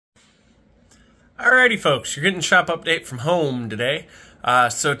Alrighty folks, you're getting shop update from home today.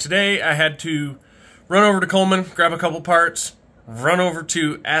 So today I had to run over to Coleman, grab a couple parts, run over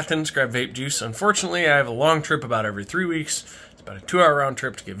to Athens, grab vape juice. Unfortunately, I have a long trip about every 3 weeks. It's about a 2-hour round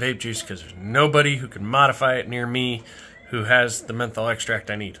trip to get vape juice because there's nobody who can modify it near me who has the menthol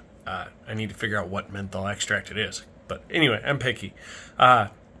extract I need. I need to figure out what menthol extract it is. But anyway, I'm picky. I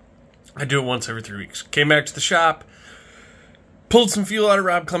do it once every 3 weeks. Came back to the shop. Pulled some fuel out of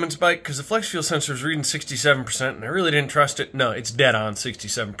Rob Clemens' bike because the flex fuel sensor was reading 67% and I really didn't trust it. No, it's dead on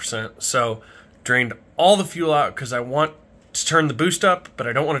 67%. So drained all the fuel out because I want to turn the boost up, but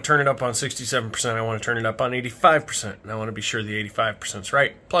I don't want to turn it up on 67%. I want to turn it up on 85%. And I want to be sure the 85% is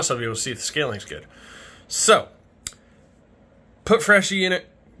right. Plus I'll be able to see if the scaling's good. So put Freshie in it.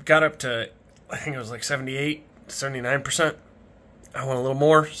 Got up to, I think it was like 78, 79%. I want a little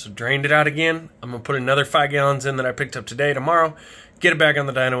more, so drained it out again. I'm going to put another 5 gallons in that I picked up today, tomorrow. Get it back on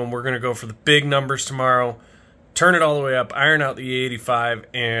the dyno, and we're going to go for the big numbers tomorrow. Turn it all the way up, iron out the 85,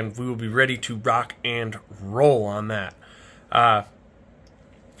 and we will be ready to rock and roll on that.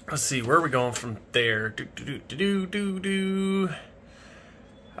 Let's see, where are we going from there?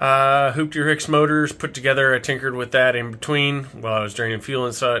 Hoopty Rick's motors put together. I tinkered with that in between while I was draining fuel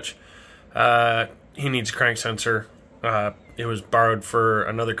and such. He needs a crank sensor. It was borrowed for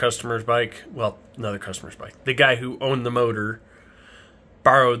another customer's bike. Well, another customer's bike. The guy who owned the motor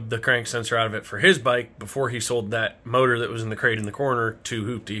borrowed the crank sensor out of it for his bike before he sold that motor that was in the crate in the corner to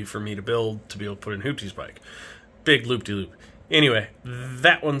Hoopty for me to build to be able to put in Hoopty's bike. Big loop-de-loop. Anyway,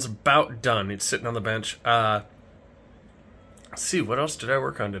 that one's about done. It's sitting on the bench. Let's see, what else did I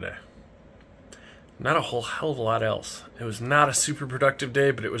work on today? Not a whole hell of a lot else. It was not a super productive day,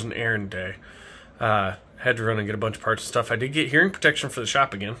 but it was an errand day. Had to run and get a bunch of parts and stuff. I did get hearing protection for the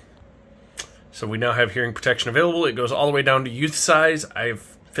shop again. So we now have hearing protection available. It goes all the way down to youth size.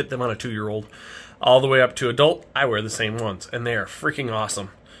 I've fit them on a 2-year-old. All the way up to adult. I wear the same ones. And they are freaking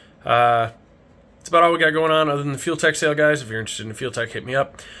awesome. That's about all we got going on other than the Fuel Tech sale, guys. If you're interested in Fuel Tech, hit me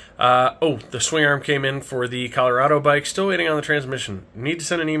up. The swing arm came in for the Colorado bike. Still waiting on the transmission. Need to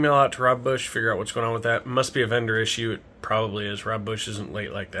send an email out to Rob Bush, figure out what's going on with that. Must be a vendor issue. It probably is. Rob Bush isn't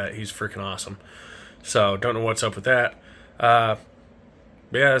late like that. He's freaking awesome. So, don't know what's up with that. But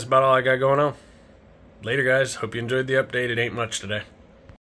yeah, that's about all I got going on. Later, guys. Hope you enjoyed the update. It ain't much today.